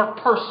becomes more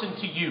person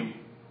to you.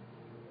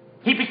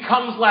 He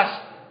becomes less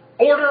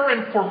order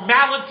and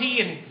formality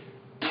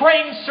and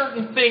praying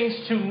certain things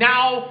to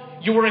now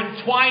you are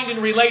entwined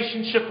in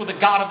relationship with the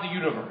God of the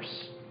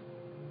universe.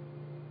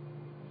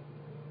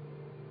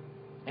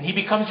 And He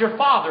becomes your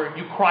Father, and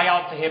you cry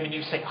out to Him and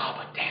you say,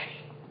 Abba, Daddy.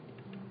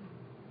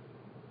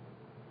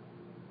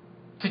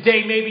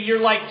 Today, maybe you're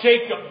like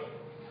Jacob.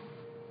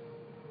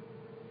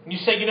 And you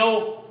say,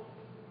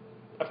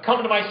 I've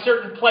come to my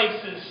certain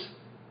places,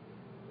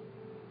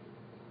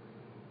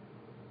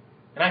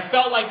 and I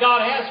felt like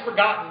God has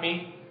forgotten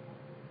me,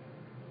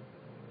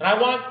 and I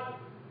want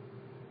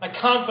my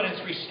confidence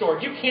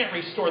restored. You can't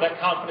restore that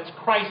confidence.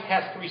 Christ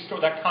has to restore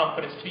that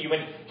confidence to you,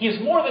 and He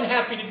is more than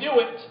happy to do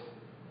it.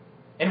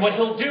 And what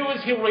He'll do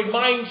is He'll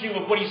remind you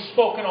of what He's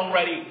spoken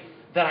already,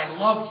 that I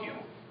love you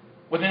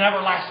with an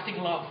everlasting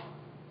love.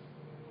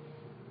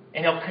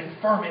 And He'll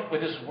confirm it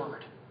with His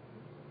Word.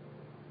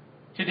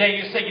 Today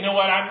you say, you know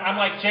what, I'm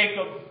like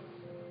Jacob.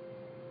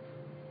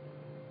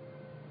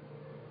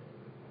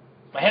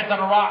 My head's on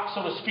a rock,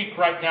 so to speak,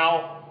 right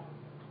now.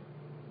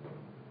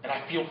 And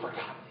I feel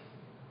forgotten.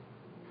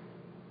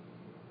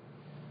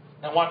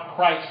 And I want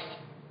Christ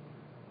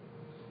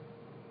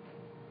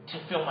to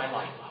fill my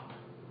life up.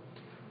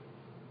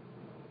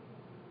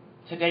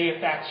 Today,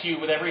 if that's you,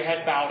 with every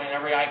head bowed and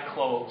every eye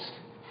closed,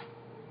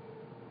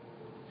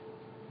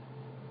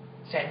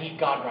 say, I need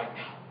God right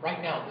now.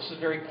 Right now, this is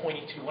very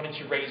pointy too. Why don't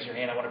you raise your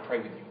hand? I want to pray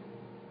with you.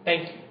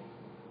 Thank you.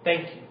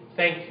 Thank you.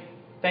 Thank you.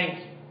 Thank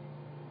you.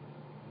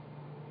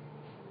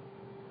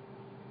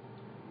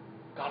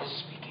 God is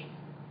speaking.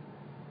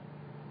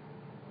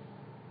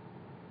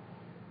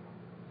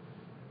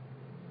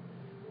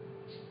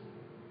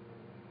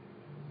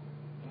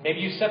 Maybe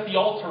you set the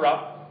altar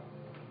up.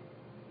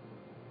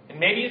 And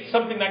maybe it's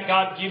something that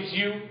God gives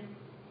you.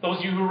 Those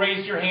of you who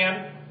raised your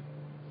hand,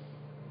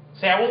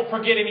 say, I won't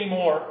forget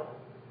anymore.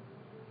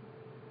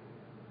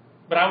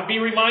 But I would be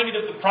reminded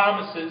of the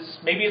promises.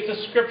 Maybe it's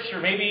a scripture.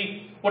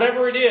 Maybe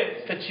whatever it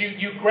is that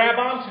you grab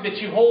onto,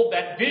 that you hold,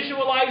 that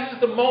visualizes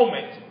the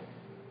moment,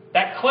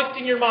 that clicked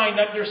in your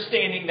mind,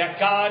 understanding that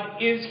God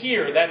is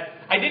here. That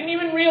I didn't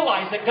even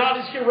realize that God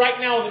is here right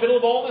now in the middle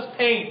of all this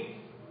pain.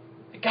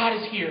 That God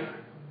is here.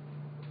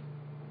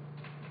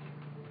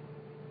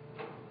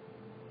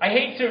 I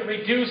hate to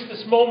reduce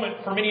this moment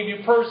for many of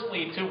you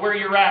personally to where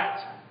you're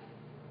at.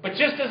 But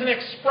just as an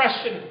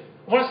expression,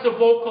 I want us to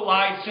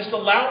vocalize just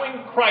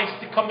allowing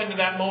Christ to come into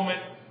that moment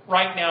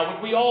right now.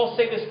 Would we all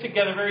say this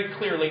together very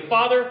clearly?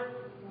 Father,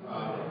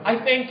 I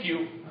thank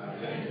you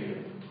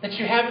that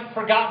you haven't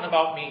forgotten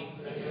about me.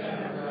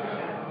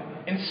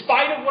 In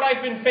spite of what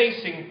I've been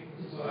facing,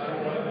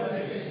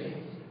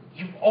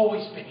 you've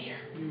always been here.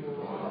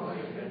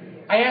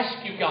 I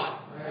ask you, God,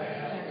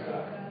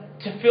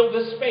 to fill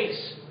this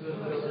space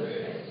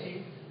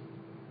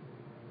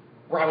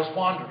where I was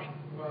wandering,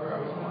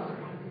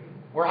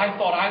 where I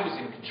thought I was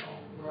in control.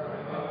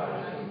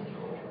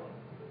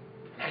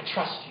 And I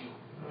trust you.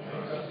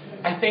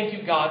 I thank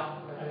you,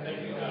 God,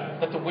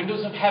 that the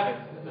windows of heaven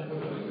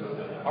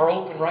are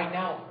open right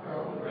now.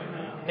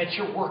 That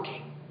you're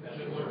working.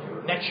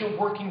 That you're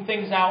working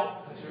things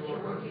out.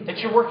 That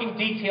you're working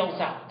details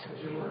out.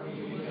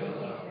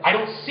 I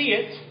don't see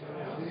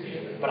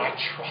it, but I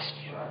trust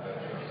you.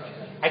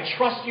 I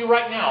trust you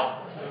right now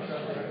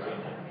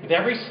with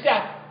every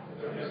step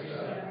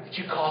that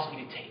you caused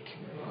me to take.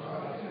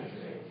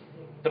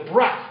 The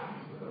breath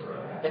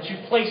that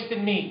you've placed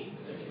in me,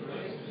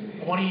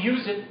 I want to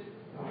use it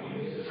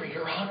for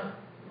your honor.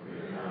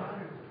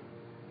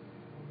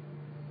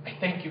 I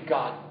thank you,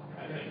 God,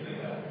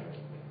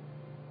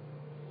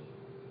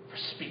 for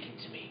speaking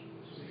to me.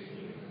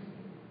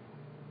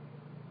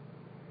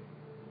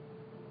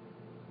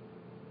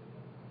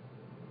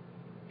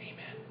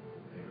 Amen.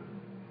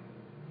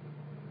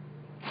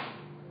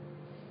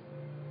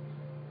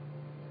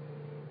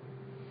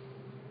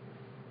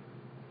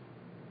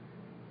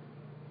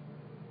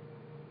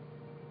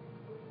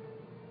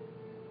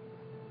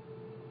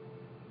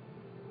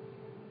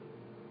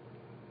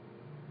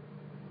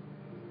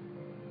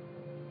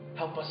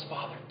 Help us,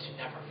 Father, to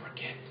never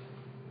forget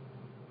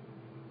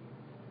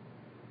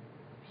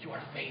you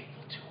are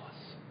faithful to us.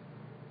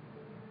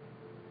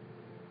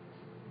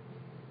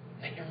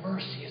 That your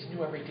mercy is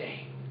new every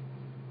day.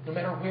 No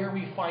matter where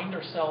we find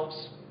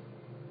ourselves,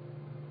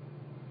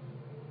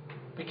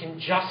 we can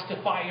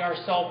justify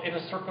ourselves in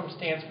a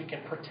circumstance. We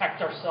can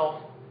protect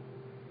ourselves.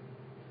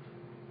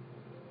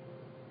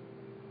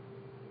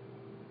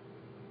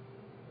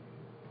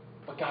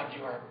 But God,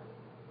 you are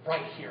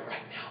right here,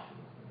 right now.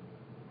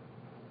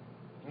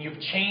 And you've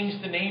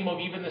changed the name of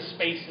even the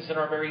spaces in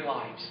our very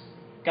lives.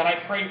 God,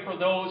 I pray for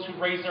those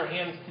who raise their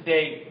hands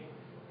today,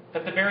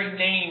 that the very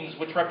names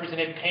which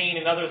represented pain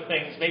and other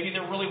things, maybe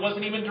there really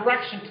wasn't even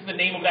direction to the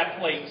name of that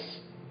place,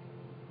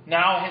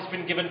 now has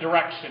been given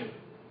direction.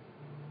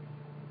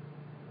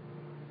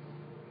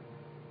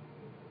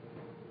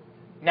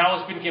 Now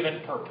has been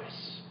given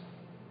purpose.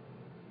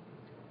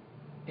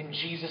 In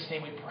Jesus'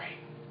 name we pray.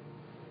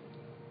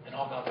 And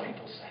all God's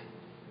people said,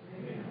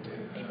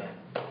 Amen.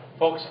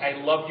 Folks, I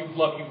love you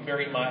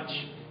very much.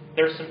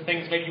 There's some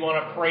things maybe you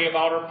want to pray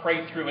about or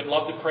pray through. I'd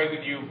love to pray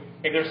with you.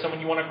 Maybe there's someone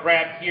you want to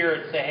grab here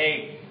and say,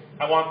 hey,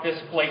 I want this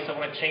place. I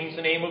want to change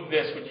the name of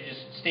this. Would you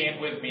just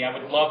stand with me? I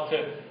would love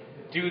to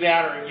do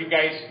that, or you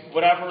guys,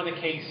 whatever the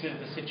case is,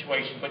 the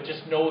situation. But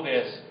just know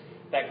this,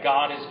 that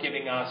God is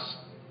giving us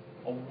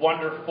a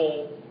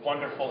wonderful,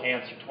 wonderful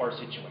answer to our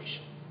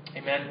situation.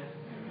 Amen.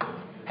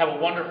 Have a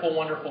wonderful,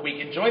 wonderful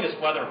week. Enjoy this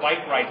weather,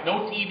 bike rides.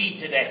 No TV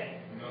today.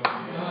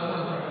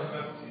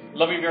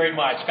 Love you very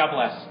much. God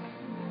bless.